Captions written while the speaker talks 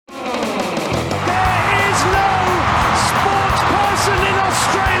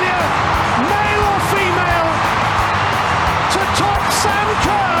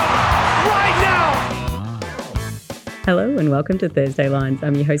Hello and welcome to Thursday Lines.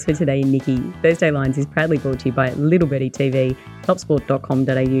 I'm your host for today, Nikki. Thursday Lines is proudly brought to you by Little Birdie TV,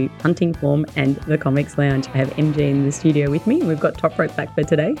 topsport.com.au, Punting Form and The Comics Lounge. I have MG in the studio with me and we've got Top Rope back for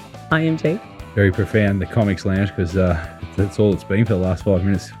today. Hi MG. Very profound, The Comics Lounge, because that's all it's been for the last 5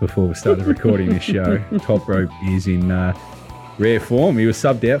 minutes before we started recording this show. Top Rope is in rare form. He was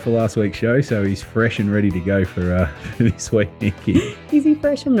subbed out for last week's show, so he's fresh and ready to go for this week, Nikki. Is he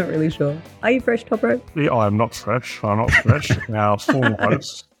fresh? I'm not really sure. Are you fresh, Top Rope? Yeah, I'm not fresh. Our former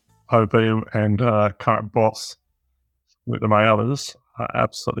host, OB, and current boss, with my others,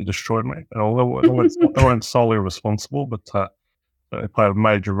 absolutely destroyed me. And although they weren't solely responsible, but they played a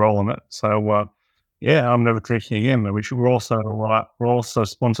major role in it. So, I'm never drinking again. We're also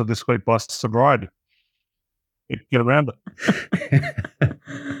sponsored this week by Sobriety. Get around it.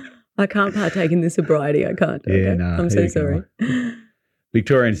 I can't partake in the sobriety. I can't. Yeah, okay? no. I'm so sorry.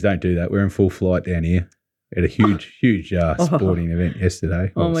 Victorians don't do that. We're in full flight down here. We had a huge sporting event yesterday.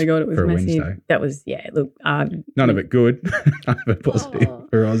 Oh my God, it was for massive. A Wednesday. That was, look. None of it good. None of it positive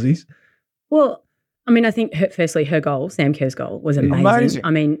for Aussies. Well, I mean, I think her goal, Sam Kerr's goal, was amazing.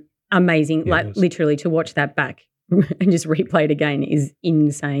 I mean, amazing. Yeah, like literally to watch that back and just replay it again is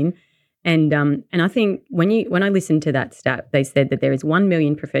insane. And I think when I listened to that stat, they said that there is 1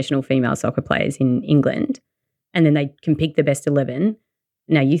 million professional female soccer players in England, and then they can pick the best 11.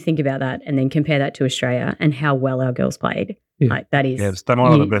 Now you think about that, and then compare that to Australia and how well our girls played. Yeah. Like that is, it's done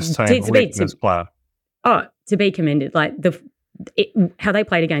one of the best teams, the best player. Oh, to be commended. Like how they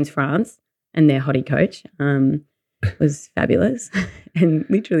played against France and their hottie coach was fabulous. And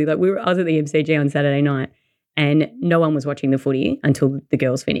literally, I was at the MCG on Saturday night, and no one was watching the footy until the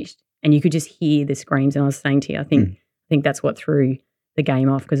girls finished. And you could just hear the screams. And I was saying to you, I think that's what threw the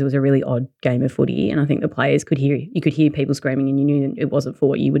game off, because it was a really odd game of footy. And I think the players could hear people screaming, and you knew it wasn't for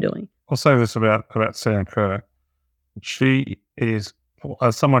what you were doing. I'll say this about Sam Kerr. She is,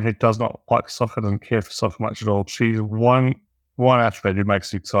 as someone who does not like soccer, doesn't care for soccer much at all, she's one aspect who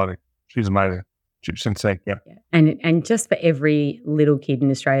makes it exciting. She's amazing. She's insane. Yeah. And just for every little kid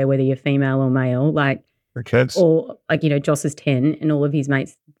in Australia, whether you're female or male, like, the kids. Or Joss is 10 and all of his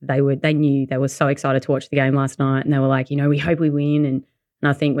mates, they knew they were so excited to watch the game last night, and they were like, we hope we win. And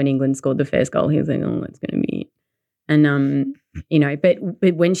I think when England scored the first goal, he was like, oh, that's going to be it. And,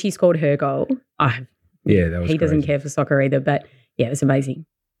 but when she scored her goal, that was he doesn't crazy. care for soccer either, but yeah, it was amazing.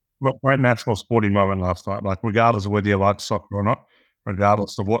 Well, great national sporting moment last night. Like, regardless of whether you like soccer or not,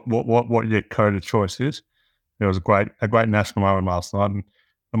 regardless of what your code of choice is, it was a great national moment last night. And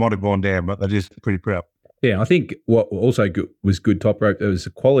they might have gone down, but they're just pretty proud. Yeah, I think what also was good, Top Rope, there was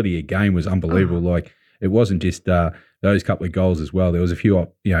the quality of game was unbelievable. Like, it wasn't just those couple of goals as well. There was a few,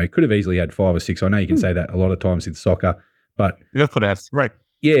 it could have easily had 5 or 6. I know you can say that a lot of times in soccer, but you could have 3.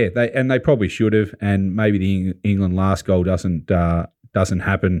 Yeah, they probably should have, and maybe the England last goal doesn't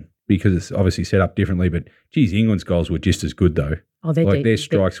happen because it's obviously set up differently. But geez, England's goals were just as good though. Oh, their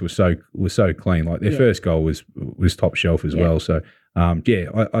strikes were so clean. Like their first goal was top shelf as well. So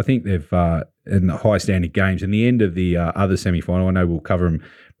I think they've in the high standard games. And the end of the other semi-final, I know we'll cover them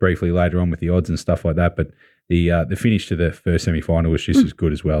briefly later on with the odds and stuff like that, but the finish to the first semi-final was just as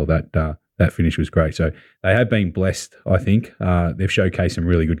good as well. That finish was great. So they have been blessed, I think. They've showcased some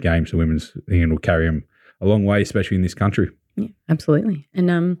really good games. The women's England will carry them a long way, especially in this country. Yeah, absolutely.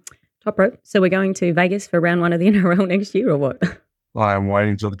 And Top Rope, so we're going to Vegas for round 1 of the NRL next year or what? I am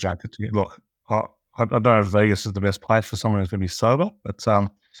waiting for the jacket to get. Look, I don't know if Vegas is the best place for someone who's going to be sober, but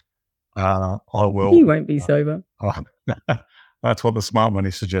I will. You won't be sober. That's what the smart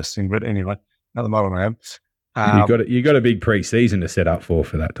money's suggesting. But anyway, at the moment I am. You got a big pre-season to set up for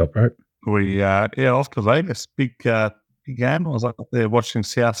that, Top Rope. We off to Vegas. Big game. I was up there watching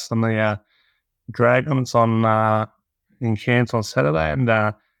South and the Dragons in Cairns on Saturday,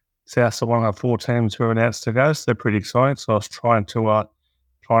 and South are one of the 4 teams who are announced to go, so they're pretty exciting. So I was trying to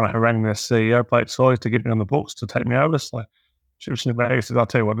harangue their CEO, Blake Sawyer, to get me on the books to take me over. So I'll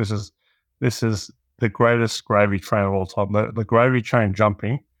tell you what, this is the greatest gravy train of all time. The gravy train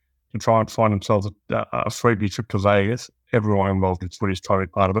jumping to try and find themselves a freebie trip to Vegas. Everyone involved in footy is trying to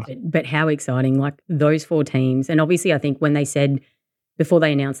be part of it. But how exciting, like those 4 teams. And obviously I think when they said, before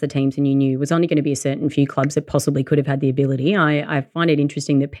they announced the teams and you knew it was only going to be a certain few clubs that possibly could have had the ability, I find it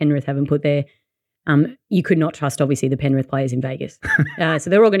interesting that Penrith haven't put their you could not trust, obviously, the Penrith players in Vegas. So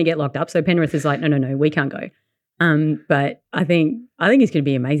they're all going to get locked up. So Penrith is like, no, we can't go. But I think it's going to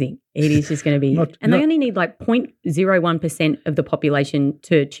be amazing. It is just going to be, they only need like 0.01% of the population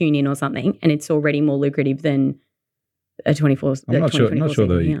to tune in or something, and it's already more lucrative than a 24. I'm not sure.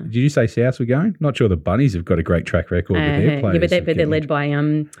 Did you say South were going? Not sure the Bunnies have got a great track record with their players. Yeah, but they're led by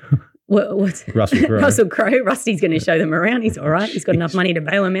What's Russell Crowe. Russell Crowe. Rusty's going to show them around. He's all right. He's got enough money to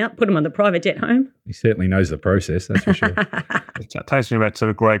bail him out, put him on the private jet home. He certainly knows the process, that's for sure. It takes me back to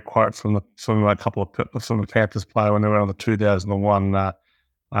a great quote from a couple of from the Panthers player when they were on the 2001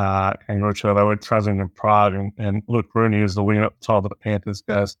 Kangaroo Show. They were travelling in Prague, and Luke Rooney, who's the winger at the time of the Panthers,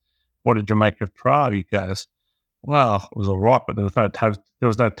 goes, "What did you make of Prague?" He goes, "Well, it was all right, but there was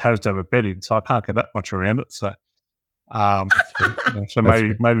no toast over bedding, so I can't get that much around it." So,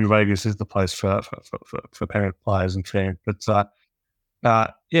 maybe Vegas is the place for parent players and fans. But yeah,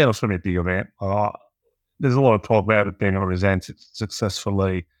 it's going to be a big event. There's a lot of talk about it being represented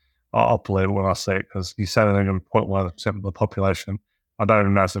successfully. I'll believe it when I see it, because you say they're going to be 0.1% of the population. I don't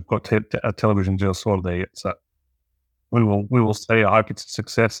even know if they've got a television deal sorted there yet. So we will see. I hope it's a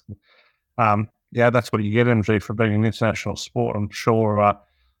success. Yeah, that's what you get, MG, for being an international sport. I'm sure.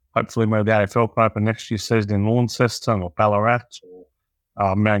 Hopefully, maybe the AFL can open next year's season in Launceston or Ballarat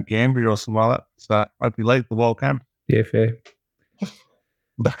or Mount Gambier or something like that. So hopefully, lead the World Cup. Yeah, fair.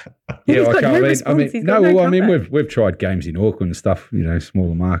 Yeah, I mean, we've tried games in Auckland and stuff,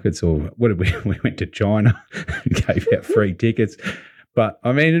 smaller markets, or what did we went to China and gave out free tickets. But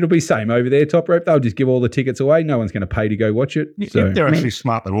I mean, it'll be same over there, Top Rope. They'll just give all the tickets away. No one's going to pay to go watch it. So. If they're actually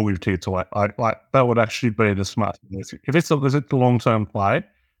smart, they will give tickets away. That would actually be the smart thing. If it's a long-term play,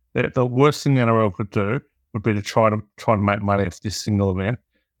 the worst thing the NRL could do would be to try to make money off this single event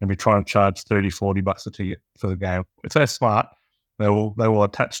and be trying to charge $30-$40 a ticket for the game. If they're smart, they will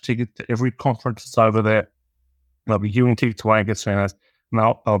attach tickets to every conference that's over there. They'll be giving tickets away and get fans.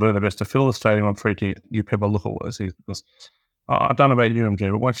 No, they'll do their best to fill the stadium on free tickets. You people look at what this is, because I don't know about you,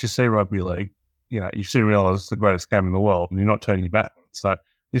 MG, but once you see rugby league, you soon realise it's the greatest game in the world, and you're not turning your back. So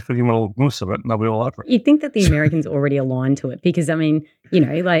just put him a little glimpse of it, and they'll be all over it. You'd think that the Americans already aligned to it, because I mean,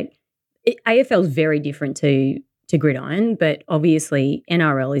 AFL is very different to gridiron, but obviously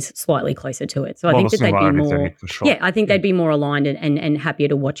NRL is slightly closer to it. So I think that they'd be more. Sure. Yeah, I think they'd be more aligned and happier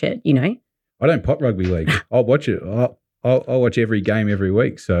to watch it. I don't pop rugby league. I'll watch it. I'll watch every game every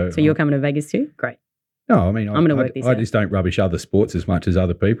week. So you're coming to Vegas too? Great. No, I mean, I'm going to work this out. I just don't rubbish other sports as much as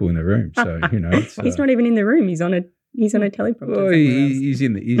other people in the room. So he's not even in the room. He's on a teleprompter. Well, he's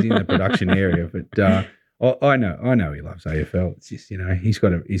in the production area, but I know he loves AFL. It's just he's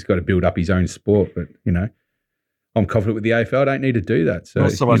got to build up his own sport. But I'm confident with the AFL. I don't need to do that. So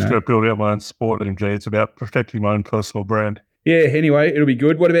not so much to build out my own sport, MG. It's about protecting my own personal brand. Yeah, anyway, it'll be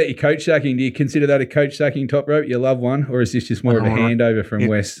good. What about your coach sacking? Do you consider that a coach sacking, Top Rope? You love one? Or is this just more of a handover from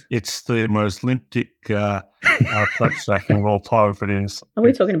West? It's the most limptic coach sacking of all time, if it is. Are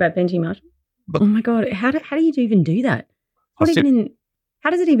we talking about Benji Marshall? Oh, my God. How do you even do that? How does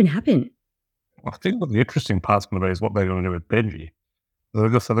it even happen? I think what the interesting part's going to be is what they're going to do with Benji.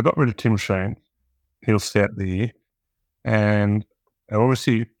 So they got rid of Tim Sheen. He'll stay out the year. And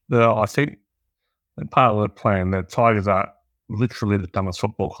obviously, I think part of the plan, the Tigers are literally the dumbest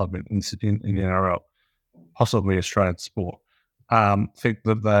football club in the NRL, possibly Australian sport. Think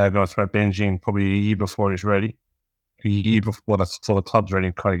that they're going to throw Benji in probably a year before he's ready, a year before the club's ready,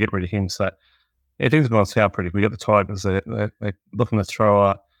 and kind of get rid of him. So things are going to sound pretty. We got the Tigers; they're looking to throw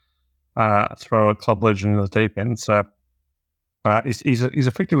a club legend in the deep end. So he's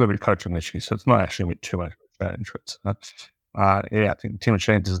effectively been coaching this year, so it's not actually with too much interest. I think Tim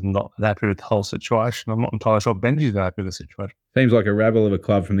Sheen is not happy with the whole situation. I'm not entirely sure Benji's happy with the situation. Seems like a rabble of a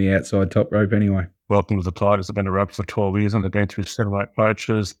club from the outside, Top Rope anyway. Welcome to the Tigers. They've been around for 12 years and they've been through 7 or 8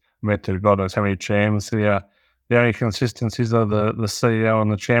 coaches, met to God knows how many chairmans. The only consistencies are the CEO and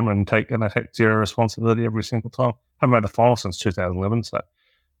the chairman, and they take zero responsibility every single time. I haven't made the final since 2011, so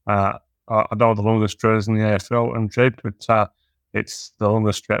I know the longest drought in the AFL and Jeep, but it's the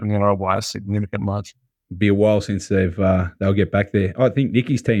longest drought in the NRL by a significant margin. Be a while since they'll get back there. I think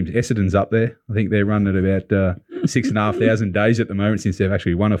Nicky's team's Essendon's up there. I think they're running at about 6,500 days at the moment since they've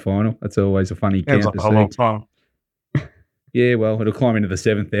actually won a final. That's always a funny count to see. A long time. Yeah, well, it'll climb into the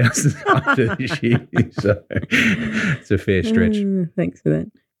 7,000 after this year, so it's a fair stretch. Thanks for that.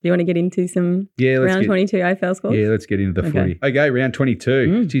 Do you want to get into some round 22 AFL scores? Yeah, let's get into the footy. Okay, round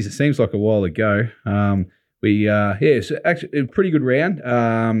 22. Geez, it seems like a while ago. It's actually a pretty good round.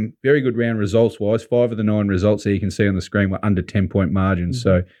 Very good round results-wise. 5 of the 9 results there you can see on the screen were under 10-point margins.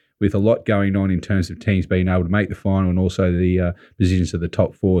 So with a lot going on in terms of teams being able to make the final and also the positions of the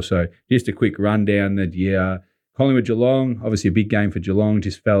top 4. So just a quick rundown that, Collingwood-Geelong, obviously a big game for Geelong,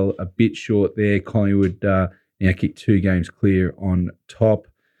 just fell a bit short there. Collingwood now kicked 2 games clear on top.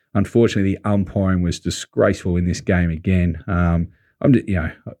 Unfortunately, the umpiring was disgraceful in this game again.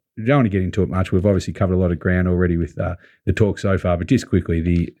 We don't want to get into it much. We've obviously covered a lot of ground already with the talk so far, but just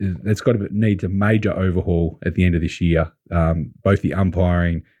quickly, needs a major overhaul at the end of this year. Both the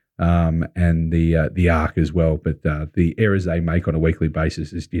umpiring, and the arc as well. But the errors they make on a weekly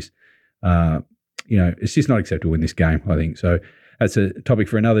basis is just, it's just not acceptable in this game, I think. So that's a topic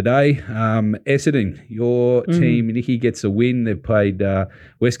for another day. Essendon, your team, Nikki, gets a win. They've played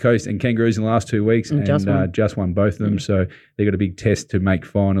West Coast and Kangaroos in the last 2 weeks and just won both of them. So they've got a big test to make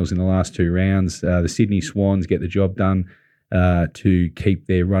finals in the last 2 rounds. The Sydney Swans get the job done to keep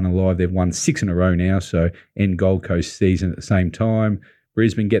their run alive. They've won 6 in a row now, so end Gold Coast season at the same time.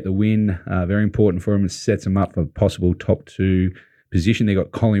 Brisbane get the win. Very important for them. It sets them up for a possible top 2 position. They've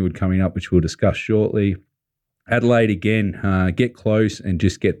got Collingwood coming up, which we'll discuss shortly. Adelaide, again, get close and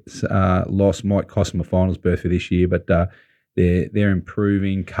just get lost. Might cost them a finals berth for this year, but they're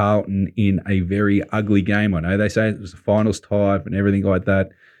improving. Carlton in a very ugly game. I know they say it was a finals type and everything like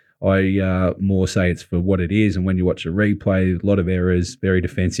that. I more say it's for what it is, and when you watch a replay, a lot of errors, very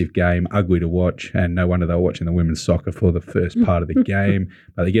defensive game, ugly to watch, and no wonder they were watching the women's soccer for the first part of the game.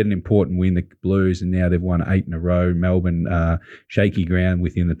 But they get an important win, the Blues, and now they've won 8 in a row. Melbourne, shaky ground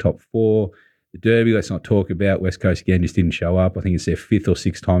within the top 4. The Derby, let's not talk about. West Coast, again, just didn't show up. I think it's their 5th or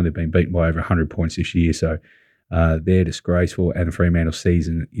 6th time they've been beaten by over 100 points this year, so they're disgraceful, and the Fremantle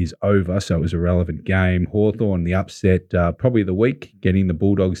season is over, so it was a relevant game. Hawthorn, the upset, probably the week, getting the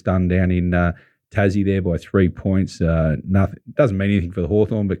Bulldogs done down in Tassie there by 3 points. Nothing doesn't mean anything for the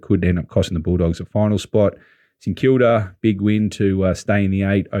Hawthorn, but could end up costing the Bulldogs a final spot. St Kilda, big win to stay in the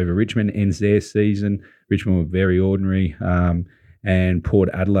 8 over Richmond, ends their season. Richmond were very ordinary. And Port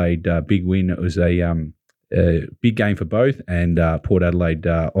Adelaide, big win. It was a big game for both, and Port Adelaide,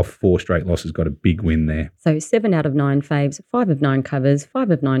 off 4 straight losses, got a big win there. So 7 out of 9 faves, 5 of 9 covers,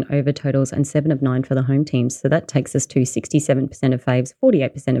 5 of 9 over totals, and 7 of 9 for the home teams. So that takes us to 67% of faves,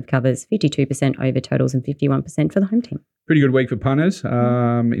 48% of covers, 52% over totals, and 51% for the home team. Pretty good week for punters.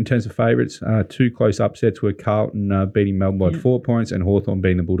 In terms of favourites, 2 close upsets were Carlton beating Melbourne by 4 points and Hawthorn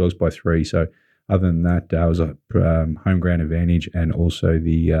beating the Bulldogs by 3. So other than that, it was a home ground advantage, and also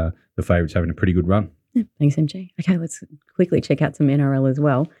the favourites having a pretty good run. Yeah, thanks, MG. Okay, let's quickly check out some NRL as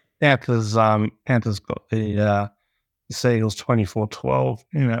well. Panthers got the Seagulls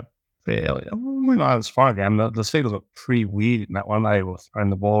 24-12. Fairly. When I was fine game, the Seagulls were pretty weird in that one. They were throwing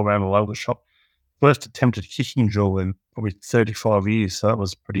the ball around all over the shop. First attempted kicking drill in probably 35 years, so that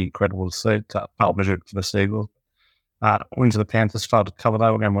was pretty incredible to see. Part measure for the Seagulls. Wins of the Panthers started to cover. They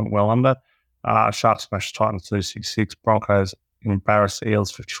went well under. Sharks smashed Titans 2-6-6. Broncos embarrassed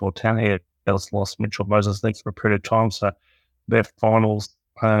Eels 54-10. Eels lost Mitchell Moses for a period of time, so their finals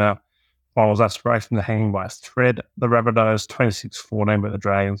aspiration are hanging by a thread. The Rabbitohs 26-14, but the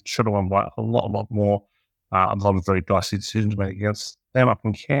Dragons should have won by a lot more. A lot of very dicey decisions made against them up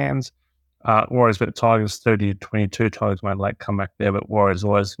in Cairns. Warriors beat the Tigers 30-22. Tigers made a late comeback there, but Warriors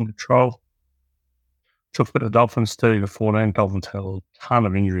always in control. Took the Dolphins 30-14. Dolphins had a ton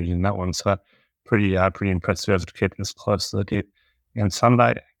of injuries in that one, so pretty impressive to keep this close to the dip. And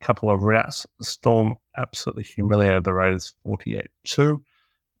Sunday, a couple of routes. The Storm absolutely humiliated the Raiders 48-2.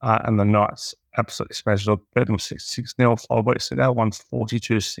 And the Knights absolutely smashed up, beat them 6-0 5 weeks ago, won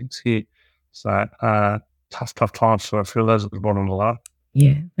 42-6 here. So tough times for a few of those at the bottom of the line.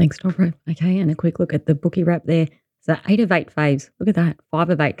 Yeah, thanks, Topper. Okay, and a quick look at the bookie wrap there. So 8 of 8 faves. Look at that.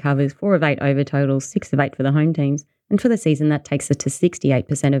 5 of 8 covers, 4 of 8 over totals, 6 of 8 for the home teams. And for the season, that takes us to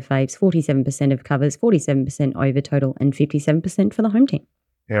 68% of faves, 47% of covers, 47% over total, and 57% for the home team.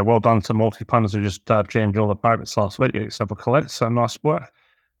 Yeah, well done to multi-punters who just jammed all the favourites last week, except for Colette. So nice work.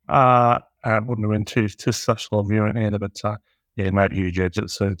 It wouldn't have been too successful a viewing either, but made huge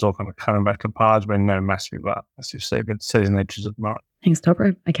edges. So it's all kind of coming back to par. There's been no massive season edges at the moment. Thanks,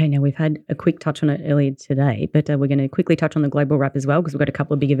 Topper. Okay, now we've had a quick touch on it earlier today, but we're going to quickly touch on the global wrap as well because we've got a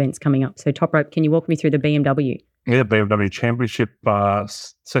couple of big events coming up. So, Top Rope, can you walk me through the BMW? Yeah, BMW Championship,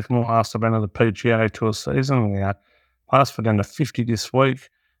 second last event of the PGA Tour season. We passed for down to 50 this week.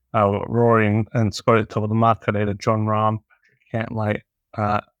 Rory and Scotty at the top of the market, either John Rahm, Patrick Cantlay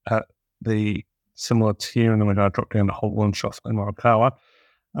at the similar tier, and then we're going to drop down to Hobble and Shoffley Morikawa.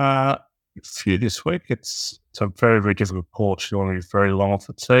 Few this week. It's a very, very difficult course. You want to be very long off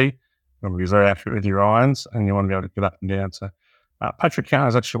the tee. You want to be very accurate with your irons, and you want to be able to get up and down. So Patrick Cantlay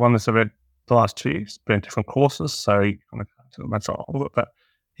has actually won this event the last 2 years, been different courses, so he kind of can't match all of it. But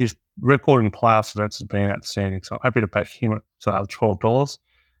his record in playoff events has been outstanding. So I'm happy to back him at $12.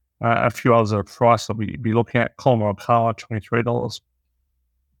 A few others at a price that we'd be looking at. Colin Morikawa, $23.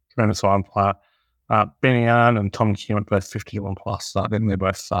 Tremendous iron player. Benny Yarn and Tom Kim at both 51 plus. So I think they're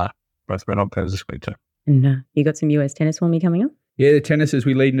both red on pairs this week too. And you got some US tennis for me coming up? Yeah, the tennis as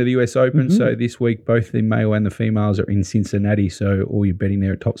we lead into the US Open. Mm-hmm. So this week, both the male and the females are in Cincinnati. So all your betting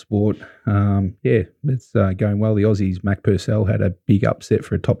there at Top Sport. It's going well. The Aussies, Mac Purcell, had a big upset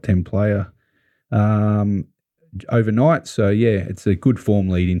for a top 10 player overnight. So, it's a good form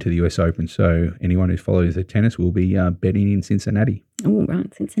lead into the US Open. So anyone who follows the tennis will be betting in Cincinnati. Oh,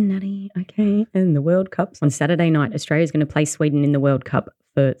 right, Cincinnati. Okay. And the World Cup. On Saturday night, Australia's going to play Sweden in the World Cup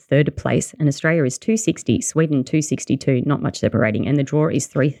for third place, and Australia is 260, Sweden 262, not much separating, and the draw is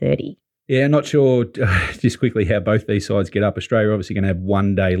 330. Yeah, not sure just quickly how both these sides get up. Australia obviously going to have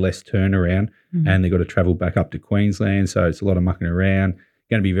 1 day less turnaround, and they've got to travel back up to Queensland, so it's a lot of mucking around.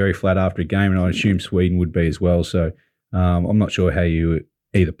 Going to be very flat after a game, and I assume Sweden would be as well. So I'm not sure how you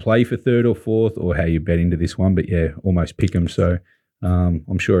either play for third or fourth or how you bet into this one, but almost pick them. So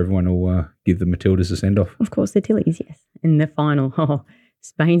I'm sure everyone will give the Matildas a send-off. Of course, the Tillies, yes. In the final,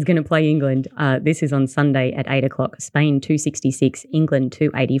 Spain's going to play England. This is on Sunday at 8 o'clock. Spain 266, England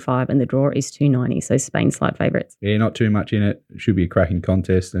 285, and the draw is 290. So Spain slight favourites. Yeah, not too much in it. It should be a cracking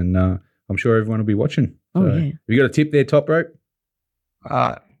contest, and I'm sure everyone will be watching. So, have you got a tip there, Top Rope?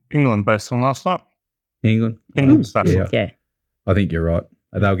 England based on last night. England special. Yeah. I think you're right.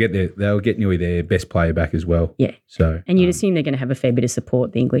 They'll get nearly their best player back as well. Yeah. So, and you'd assume they're going to have a fair bit of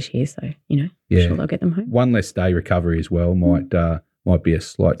support, the English here. So, sure they'll get them home. One less day recovery as well might be a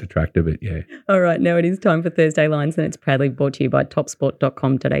slight detractor, but yeah. All right, now it is time for Thursday Lines, and it's proudly brought to you by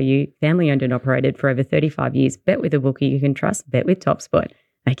topsport.com.au. Family owned and operated for over 35 years. Bet with a bookie you can trust. Bet with TopSport.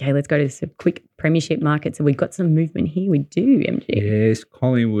 Okay, let's go to some quick premiership markets. So we've got some movement here. We do, MG. Yes,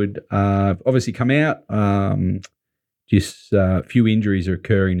 Collingwood obviously come out. Just a few injuries are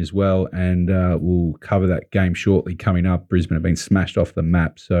occurring as well, and we'll cover that game shortly coming up. Brisbane have been smashed off the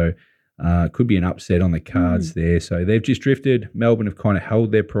map, so could be an upset on the cards there. So they've just drifted. Melbourne have kind of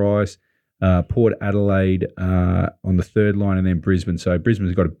held their price. Port Adelaide on the third line, and then Brisbane. So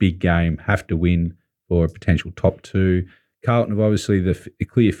Brisbane's got a big game, have to win for a potential top two. Carlton have obviously the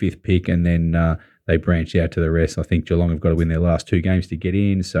clear fifth pick, and then they branch out to the rest. I think Geelong have got to win their last two games to get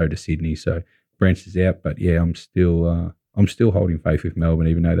in. So does Sydney. So branches out, but I'm still holding faith with Melbourne,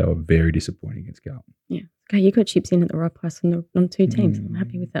 even though they were very disappointing against Carlton. Yeah. Okay, you got chips in at the right price on two teams. I'm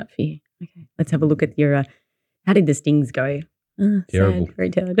happy with that for you. Okay, let's have a look at your. How did the Stings go? Terrible. Sad, very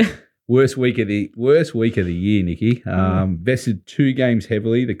terrible. Worst week of the year, Nikki. Vested 2 games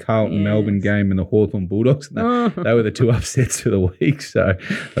heavily: the Carlton Melbourne game and the Hawthorn Bulldogs. They were the 2 upsets of the week. So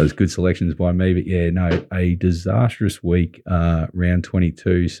those good selections by me. But a disastrous week. Round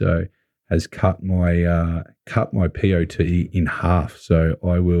 22. So has cut my POT in half. So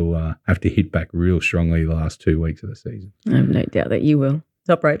I will have to hit back real strongly the last 2 weeks of the season. I have no doubt that you will.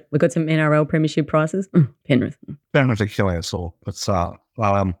 Top rope. We've got some NRL premiership prices. Penrith. Penrith are killing us all. But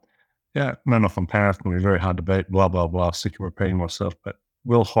men off on Penrith can be very hard to beat. Blah blah blah. Sick of repeating myself, but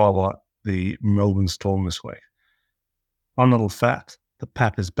we'll highlight the Melbourne Storm this week. One little fact: the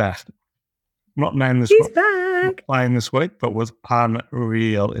Pap is back. Not named this. He's back. Playing this week, but was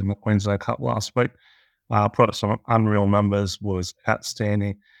unreal in the Queensland Cup last week. Put some unreal numbers, was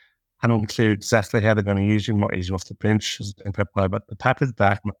outstanding. And unclear exactly how they're going to use him, not using off the bench as a prep player, but the Pap is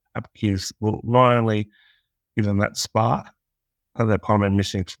back. Pap will not only give them that spark that they've kind of been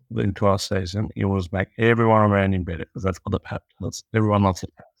missing the entire season, he will make everyone around him better, because that's what the Pap does. Everyone loves the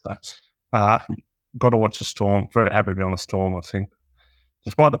Pap. So, got to watch the Storm. Very happy to be on the Storm, I think.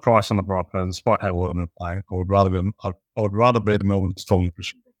 Despite the price on the Broncos, despite how well they're playing, I would rather be the Melbourne Storm.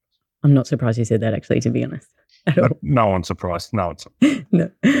 I'm not surprised you said that, actually, to be honest. No one's surprised. No.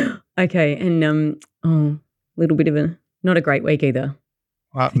 Okay, and a little bit of not a great week either.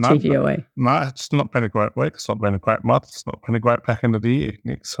 GGOA. No, it's not been a great week. It's not been a great month. It's not been a great back end of the year,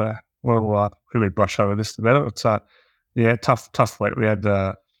 Nick. So we'll really brush over this together. It's tough week. We had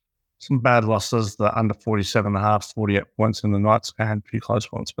some bad losses. The under 47.5, 48 points in the Knights and a few close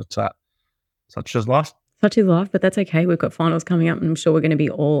ones, but such is life. Such is life, but that's okay. We've got finals coming up, and I'm sure we're going to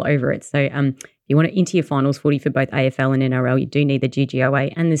be all over it. So if you want to enter your finals footy for both AFL and NRL, you do need the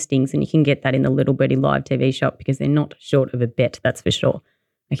GGOA and the Stings, and you can get that in the Little Birdie Live TV shop, because they're not short of a bet, that's for sure.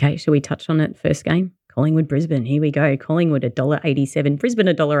 Okay, shall we touch on it? First game, Collingwood-Brisbane. Here we go. Collingwood $1.87, Brisbane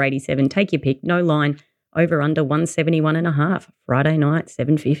 $1.87. Take your pick. No line. Over under 171.5. Friday night,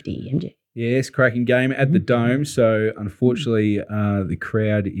 7:50. MG. Yes, cracking game at the Dome. So, unfortunately, the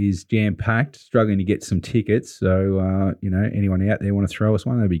crowd is jam-packed, struggling to get some tickets. So, anyone out there want to throw us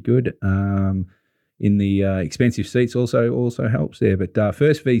one, that'd be good. In the expensive seats also helps there. But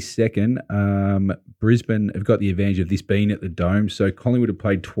first v second, Brisbane have got the advantage of this being at the Dome. So, Collingwood have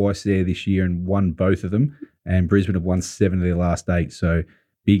played twice there this year and won both of them. And Brisbane have won 7 of their last 8. So,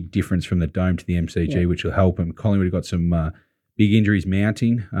 big difference from the Dome to the MCG, which will help them. Collingwood have got some big injuries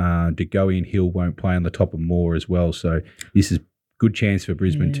mounting. De Goey and Hill won't play on the top of Moore as well. So this is good chance for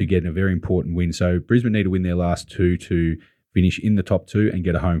Brisbane to get a very important win. So Brisbane need to win their last two to finish in the top two and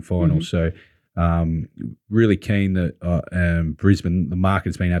get a home final. So really keen that Brisbane, the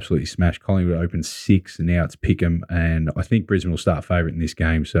market's been absolutely smashed. Collingwood opened 6 and now it's Pick'em, and I think Brisbane will start favourite in this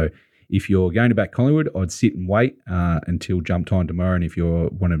game. So if you're going to back Collingwood, I'd sit and wait until jump time tomorrow, and if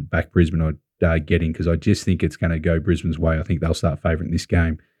you want to back Brisbane, I'd get in because I just think it's going to go Brisbane's way. I think they'll start favourite in this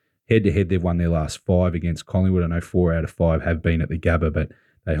game. Head-to-head, they've won their last 5 against Collingwood. I know 4 out of 5 have been at the Gabba, but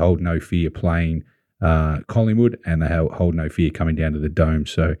they hold no fear playing Collingwood, and they hold no fear coming down to the Dome.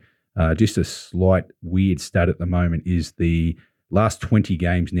 So just a slight weird stat at the moment is the last 20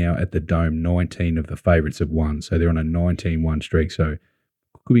 games now at the Dome, 19 of the favourites have won. So they're on a 19-1 streak. So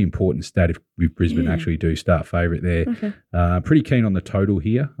could be important stat if Brisbane actually do start favourite there. Okay. Pretty keen on the total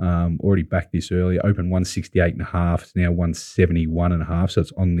here. Already backed this earlier. Open 168.5. It's now 171.5. So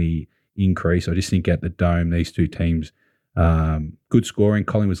it's on the increase. I just think at the Dome, these two teams, good scoring.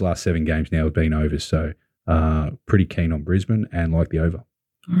 Collingwood's last 7 games now have been over. So pretty keen on Brisbane and like the over.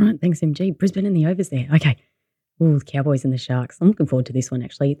 All right. Thanks, MG. Brisbane and the overs there. Okay. Ooh, the Cowboys and the Sharks. I'm looking forward to this one,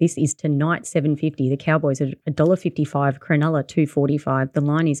 actually. This is tonight, 7.50. The Cowboys are $1.55, Cronulla $2.45. The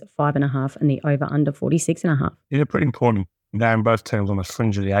line is 5.5 and the over-under 46.5. Yeah, pretty important game. Both teams on the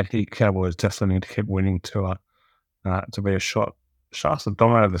fringe of the 80. Cowboys definitely need to keep winning to be a shot. Sharks have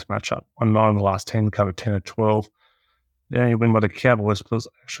dominated this matchup. Won 9 of the last 10, covered 10 of 12. The only win by the Cowboys was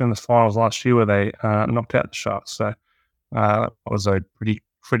actually in the finals last year where they knocked out the Sharks. So it was a pretty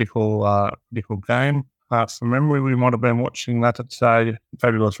critical game. From memory, we might have been watching that at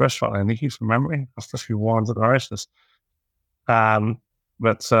Fabulous Restaurant there, Nicky, from memory. Just a few wines at the races. I don't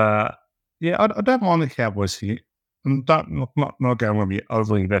mind the Cowboys here. I'm not going to be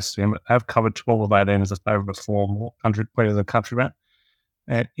overly invested in, but they've covered 12 of 18 as a favourite before, more better than country map.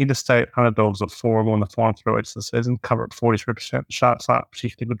 And interstate underdogs at 4 in the final 3 weeks of the season, cover at 43%. The Sharks aren't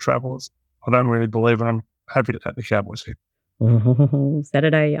particularly good travellers. I don't really believe in them. Happy to take the Cowboys here. Oh,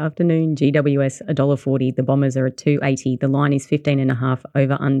 Saturday afternoon, GWS $1.40. The Bombers are at $2.80. The line is 15.5,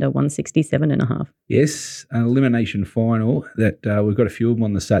 over under 167.5. Yes, an elimination final that we've got a few of them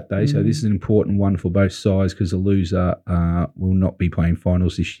on the Saturday. So this is an important one for both sides because the loser will not be playing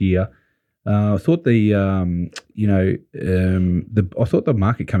finals this year. I thought I thought the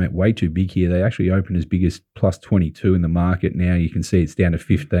market came out way too big here. They actually opened as big as plus 22 in the market. Now you can see it's down to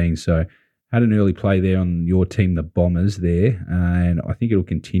 15. So had an early play there on your team, the Bombers there, and I think it'll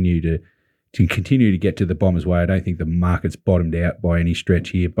continue to get to the Bombers' way. I don't think the market's bottomed out by any stretch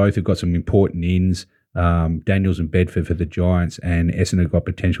here. Both have got some important ins, Daniels and Bedford for the Giants, and Essendon have got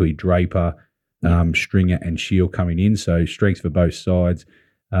potentially Draper, Stringer and Shield coming in, so strengths for both sides.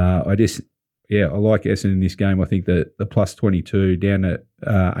 I like Essendon in this game. I think that the plus 22 down at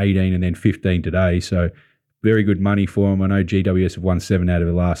 18 and then 15 today, so very good money for them. I know GWS have won 7 out of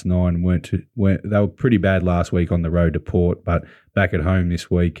the last 9. They were pretty bad last week on the road to Port, but back at home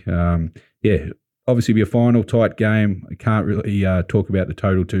this week. Obviously be a final tight game. I can't really talk about the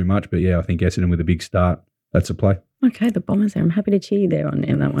total too much, but yeah, I think Essendon with a big start. That's a play. Okay, the Bombers there. I'm happy to cheer you there on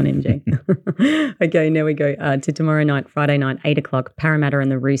that one, MJ. Okay, now we go to tomorrow night, Friday night, 8 o'clock, Parramatta and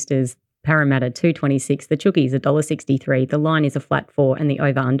the Roosters. Parramatta, $2.26. The Chookies, $1.63. The line is a flat 4 and the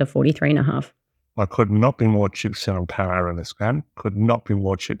over-under 43.5. I could not be more chips in on Parramatta in this game. Could not be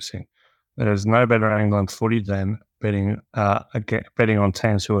more chips in. There is no better angle on footy than betting on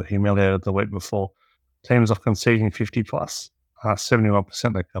teams who were humiliated the week before. Teams off conceding 50 plus,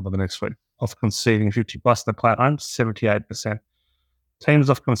 71% they cover the next week. Off conceding 50 plus, they play at home, 78%. Teams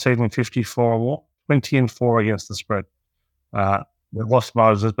off conceding 54 or more, 20-4 against the spread. They've lost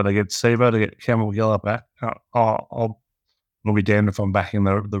Moses, but they get Seaver, they get Campbell Yellow back. I'll be damned if I'm backing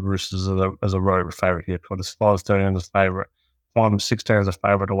the Roosters as a road favourite here. I'll just 5-13 as a favourite. 5-16 as a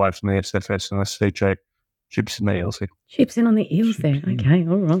favourite away from the SFS and the CJ. Chips in the Eels here. Chips in on the Eels there. Okay,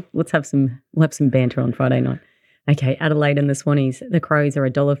 all right. We'll have some banter on Friday night. Okay, Adelaide and the Swannies. The Crows are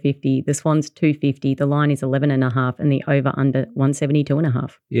 $1.50. The Swans $2.50. The line is 11.5 and the over under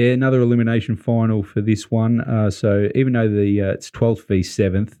 172.5. Yeah, another elimination final for this one. So even though it's 12th v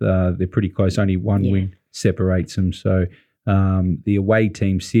 7th, they're pretty close. Only one win separates them. So the away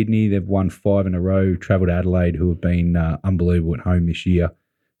team, Sydney, they've won 5 in a row, travelled to Adelaide, who have been unbelievable at home this year.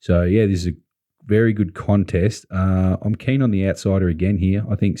 So, yeah, this is a very good contest. I'm keen on the outsider again here.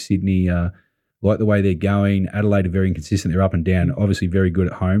 I think Sydney, like the way they're going. Adelaide are very inconsistent. They're up and down, obviously very good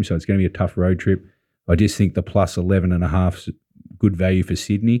at home, so it's going to be a tough road trip. I just think the plus 11.5 is good value for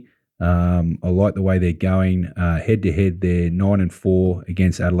Sydney. I like the way they're going. Head-to-head, they're 9-4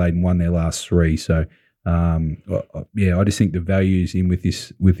 against Adelaide and won their last 3. So I just think the value's in with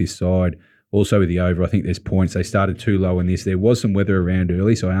this side. Also with the over, I think there's points. They started too low in this. There was some weather around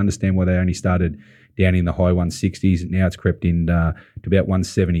early, so I understand why they only started down in the high 160s. Now it's crept in to about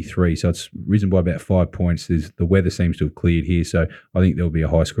 173, so it's risen by about 5 points. The weather seems to have cleared here, so I think there'll be a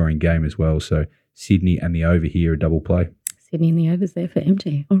high-scoring game as well. So Sydney and the over here, a double play. Sydney and the overs there for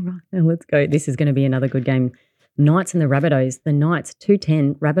MG. All right, now let's go. This is going to be another good game. Knights and the Rabbitohs. The Knights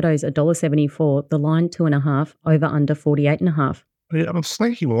 2.10, Rabbitohs $1.74. The line 2.5, over under 48.5. Yeah, I'm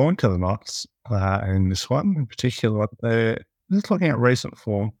sneaky line to the Knights in this one in particular. They're just looking at recent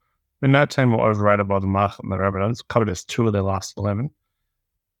form. No team more overrated by the market than the Rabbitohs. Covered as 2 of their last 11.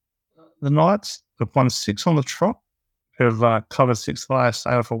 The Knights have won 6 on the trot. Have covered 6 last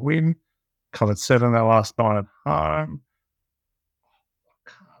out for win. Covered 7 their last 9 at home.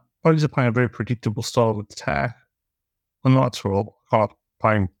 Bodies are playing a very predictable style of attack. The Knights are all kind of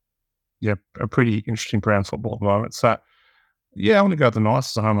playing a pretty interesting brand football at the moment. So, I want to go with the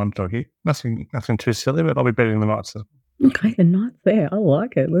Knights as a home underdog here. Nothing too silly, but I'll be betting the Knights. Okay, the Knights there. I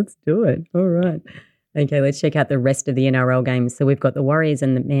like it. Let's do it. All right. Okay, let's check out the rest of the NRL games. So we've got the Warriors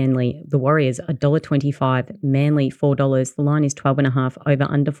and the Manly. The Warriors $1.25, Manly $4. The line is 12.5, over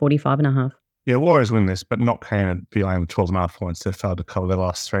under 45.5. Yeah, Warriors win this, but not keen at being 12.5 points. They've failed to cover their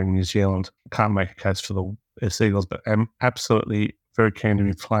last 3 in New Zealand. Can't make a case for the Seagulls, but I'm absolutely very keen to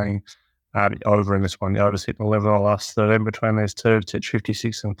be playing the over in this one. The over's hitting 11 of the last 13 between these two. It's hit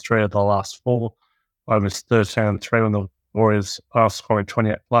 56 and 3 of the last 4. Over's 13 and 3 when the Warriors are scoring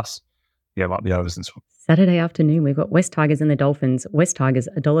 28 plus. Yeah, like the overs in this one. Saturday afternoon, we've got West Tigers and the Dolphins. West Tigers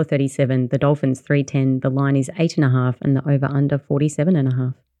 $1.37, the Dolphins $3.10. The line is 8.5, and the over under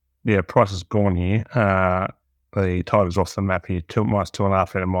 47.5. Yeah, price is gone here. The Tigers off the map here.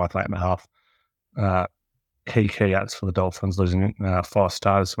 -2.5 and -8.5. Key outs for the Dolphins, losing 5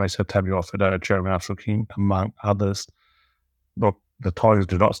 starters. They said Tabby Offord, Jeremy Arthur-King, among others. Look, the Tigers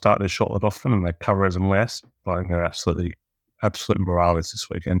do not start their shortlet often, and they cover as and less. But I think they're absolute morales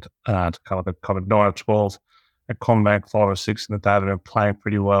this weekend. To cover, they've covered 9 of 12 at Combank, 5 or 6 in the day. They're playing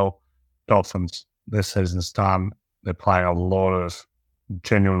pretty well. Dolphins, their season's done. They're playing a lot of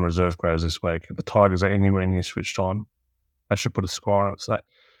genuine reserve graders this week. If the Tigers are anywhere near switched on, they should put a score on it. So,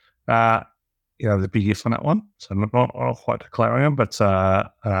 the big if on that one. So not quite declaring them, but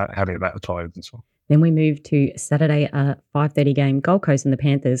happy about the Tigers this one. Then we move to Saturday 5:30 game, Gold Coast and the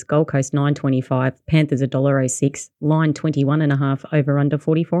Panthers. Gold Coast $9.25, Panthers $1.06, line 21.5, over under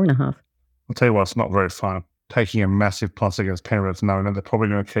 44.5. I'll tell you what, it's not very fun. Taking a massive plus against Penrith, knowing that they're probably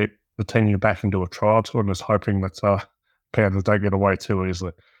going to keep the team back into a trial tour and just hoping that Panthers don't get away too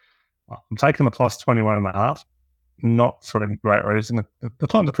easily. I'm taking the plus 21.5, not for any great reason. The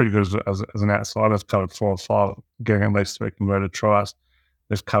Titans are pretty good as an outsider. They've covered 4 or 5, getting at least 3 converted tries.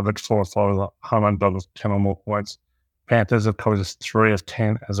 They've covered 4 or 5 of the home underdog with 10 or more points. Panthers have covered 3 of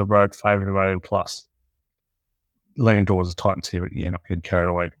 10 as a road favourite rated plus. Leaning towards the Titans here, but not getting carried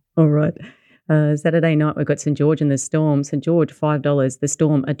away. All right. Saturday night, we've got St. George and the Storm. St. George, $5. The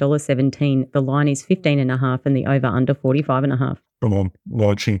Storm, $1.17. The line is 15.5, and the over under 45.5. Come on,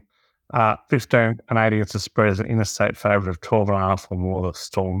 launching. 15 and 80 against the spread as an interstate favourite of 12.5 or more. The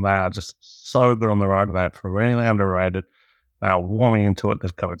Storm, they are just so good on the road. They're perennially underrated. They are warming into it.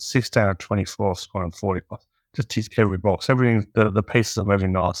 They've covered 16 out of 24, scoring 40 plus. Just ticks every box. Everything, the pieces are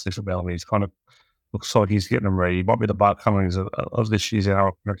moving nicely for Bellamy. He's kind of looks like he's getting them ready. He might be the Bart Cummings of this year's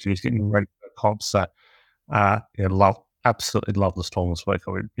NRL. He's getting them ready for the comp. So, absolutely love the Storm this week.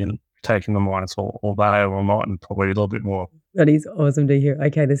 I've been taking the minus all day, all night, and probably a little bit more. That is awesome to hear.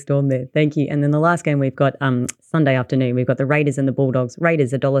 Okay, the Storm there. Thank you. And then the last game we've got Sunday afternoon. We've got the Raiders and the Bulldogs.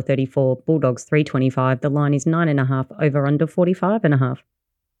 Raiders $1.34, Bulldogs $3.25. The line is 9.5, over under 45.5.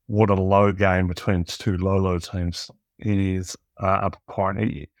 What a low game between 2 low teams. It is a point.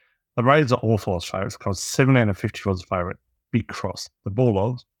 The Raiders are awful as favourites because 17 of 50 was a favourite. Big cross. The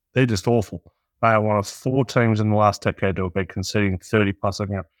Bulldogs, they're just awful. They are one of 4 teams in the last decade to have been conceding 30 plus a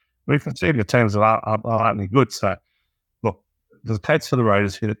game. We've conceded teams that aren't any good. So, look, the case for the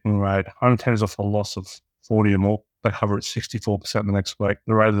Raiders hit it in the raid. Home teams off a loss of 40 or more. They cover it 64% the next week.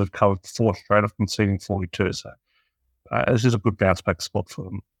 The Raiders have covered 4 straight of conceding 42. So, this is a good bounce back spot for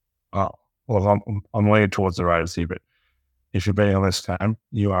them. I'm leaning towards the Raiders here, but if you're betting on this game,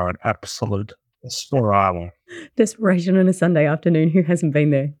 you are an absolute scorer. Desperation on a Sunday afternoon. Who hasn't been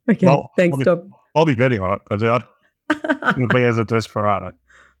there? Okay, well, thanks, Tom. I'll be betting on it because I'll be as a desperado.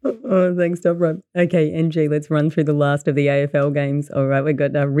 Oh, thanks, Tom. Right. Okay, NG, let's run through the last of the AFL games. All right, we've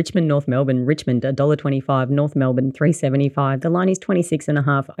got Richmond, North Melbourne. Richmond, $1.25. North Melbourne, $3.75. The line is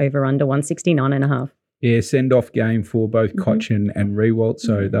 26.5, over under 169.5. Yeah, send-off game for both Cochin and Rewalt,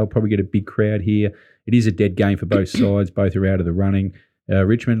 so they'll probably get a big crowd here. it is a dead game for both sides. Both are out of the running.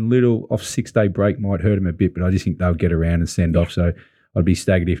 Richmond, little off 6-day break might hurt them a bit, but I just think they'll get around and send off. So I'd be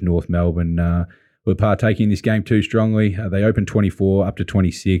staggered if North Melbourne were partaking in this game too strongly. They opened 24 up to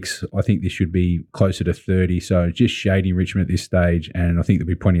 26. I think this should be closer to 30. So just shading Richmond at this stage, and I think there'll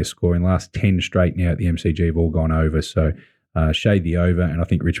be plenty of scoring. Last 10 straight now at the MCG have all gone over. So shade the over, and I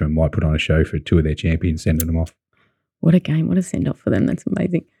think Richmond might put on a show for two of their champions, sending them off. What a game. What a send-off for them. That's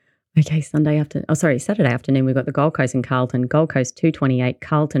amazing. Okay, Saturday afternoon, we've got the Gold Coast and Carlton. Gold Coast, $2.28,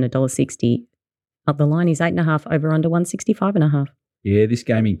 Carlton, $1.60. Up the line is 8.5, over under 165.5. Yeah, this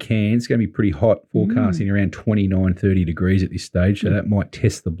game in Cairns is going to be pretty hot, forecasting around 29, 30 degrees at this stage. So that might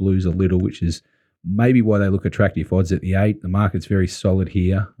test the Blues a little, which is maybe why they look attractive odds at the 8. The market's very solid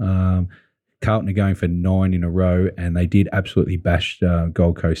here. Carlton are going for 9 in a row, and they did absolutely bash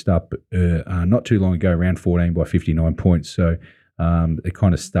Gold Coast up not too long ago, around 14 by 59 points. So they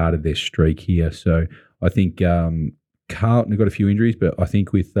kind of started their streak here. So I think Carlton have got a few injuries, but I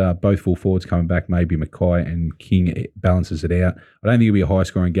think with both full forwards coming back, maybe Mackay and King, it balances it out. I don't think it'll be a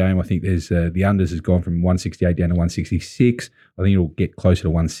high-scoring game. I think there's the unders has gone from 168 down to 166. I think it'll get closer to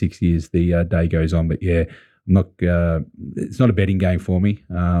 160 as the day goes on. But yeah, I'm not. It's not a betting game for me.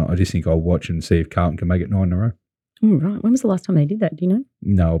 I just think I'll watch and see if Carlton can make it 9 in a row. Oh, right. When was the last time they did that? Do you know?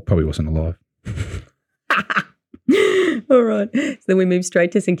 No, probably wasn't alive. All right. So then we move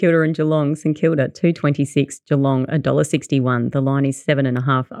straight to St Kilda and Geelong. St Kilda, $2.26, Geelong, $1.61. The line is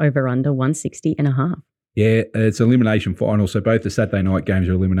 7.5, over under 160.5. Yeah, it's elimination final. So both the Saturday night games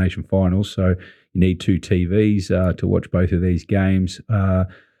are elimination finals. So you need 2 TVs to watch both of these games.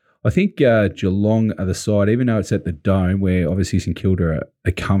 I think Geelong are the side, even though it's at the Dome, where obviously St Kilda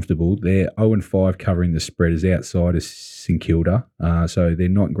are comfortable, they're 0-5 covering the spread as outside of St Kilda. So they're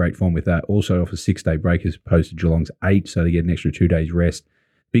not in great form with that. Also off a 6-day break as opposed to Geelong's 8, so they get an extra 2 days rest.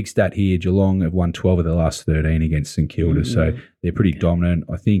 Big stat here, Geelong have won 12 of their last 13 against St Kilda, so they're pretty dominant.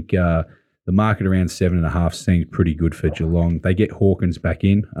 I think the market around 7.5 seems pretty good for Geelong. They get Hawkins back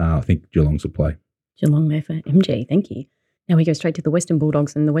in. I think Geelong's will play. Geelong there for MG, thank you. Now we go straight to the Western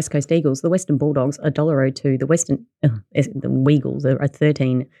Bulldogs and the West Coast Eagles. The Western Bulldogs, $1.02. The Weagles are at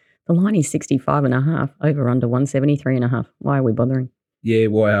 13. The line is 65.5, over under 173.5. Why are we bothering? Yeah,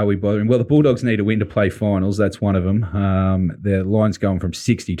 why are we bothering? Well, the Bulldogs need a win to play finals. That's one of them. Their line's going from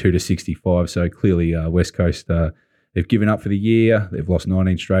 62 to 65, so clearly West Coast, they've given up for the year. They've lost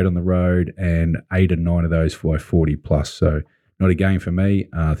 19 straight on the road, and 8 and 9 of those by 40 plus. So not a game for me.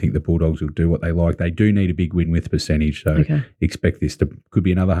 I think the Bulldogs will do what they like. They do need a big win with percentage, so expect this to could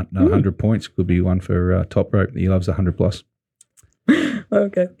be another 100 points. Could be one for Top Rope. He loves 100 plus.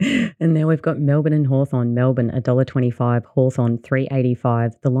 Okay. And now we've got Melbourne and Hawthorn. Melbourne, $1.25. Hawthorn,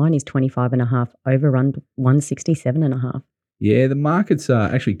 $3.85. The line is 25.5, over under 167.5. Yeah, the markets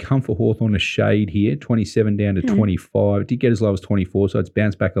actually come for Hawthorn a shade here, 27 down to 25. It did get as low as 24, so it's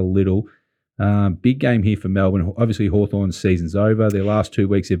bounced back a little. Big game here for Melbourne. Obviously, Hawthorn's season's over. Their last 2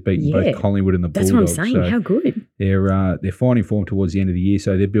 weeks, they've beaten both Collingwood and the Bulldogs. That's what I'm saying. So how good. They're finding form towards the end of the year,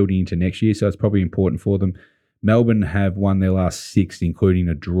 so they're building into next year, so it's probably important for them. Melbourne have won their last 6, including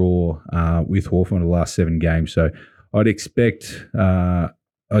a draw with Hawthorn in the last 7 games. So I expect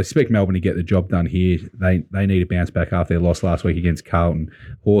Melbourne to get the job done here. They need to bounce back after their loss last week against Carlton.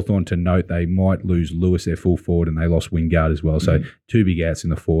 Hawthorn, to note, they might lose Lewis, their full forward, and they lost Wingard as well. So 2 big outs in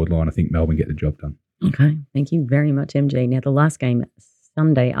the forward line. I think Melbourne get the job done. Okay. Thank you very much, MG. Now, the last game,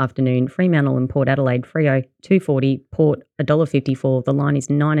 Sunday afternoon, Fremantle and Port Adelaide, Freo, $2.40, Port, $1.54. The line is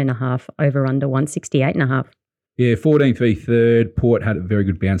 9.5, over under 168.5. Yeah, 14th v 3rd. Port had a very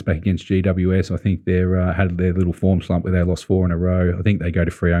good bounce back against GWS. I think they had their little form slump where they lost 4 in a row. I think they go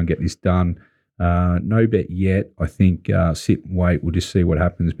to Freo and get this done. No bet yet. I think sit and wait. We'll just see what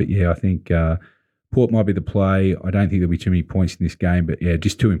happens. But yeah, I think Port might be the play. I don't think there'll be too many points in this game. But yeah,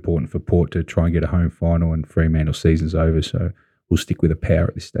 just too important for Port to try and get a home final, and Fremantle season's over. So we'll stick with the power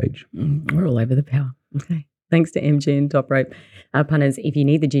at this stage. We're all over the power. Okay. Thanks to MG and Top Rope. Punters, if you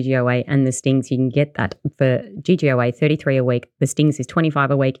need the GGOA and the Stings, you can get that for GGOA, $33 a week. The Stings is $25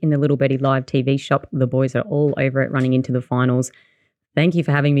 a week in the Little Birdie Live TV shop. The boys are all over it, running into the finals. Thank you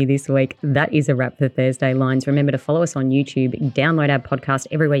for having me this week. That is a wrap for Thursday Lines. Remember to follow us on YouTube, download our podcast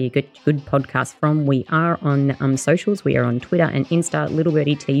everywhere you get good podcasts from. We are on socials. We are on Twitter and Insta, Little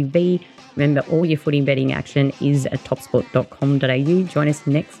Birdie TV. Remember, all your footy betting action is at topsport.com.au. Join us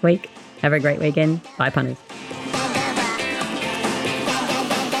next week. Have a great weekend. Bye, punters.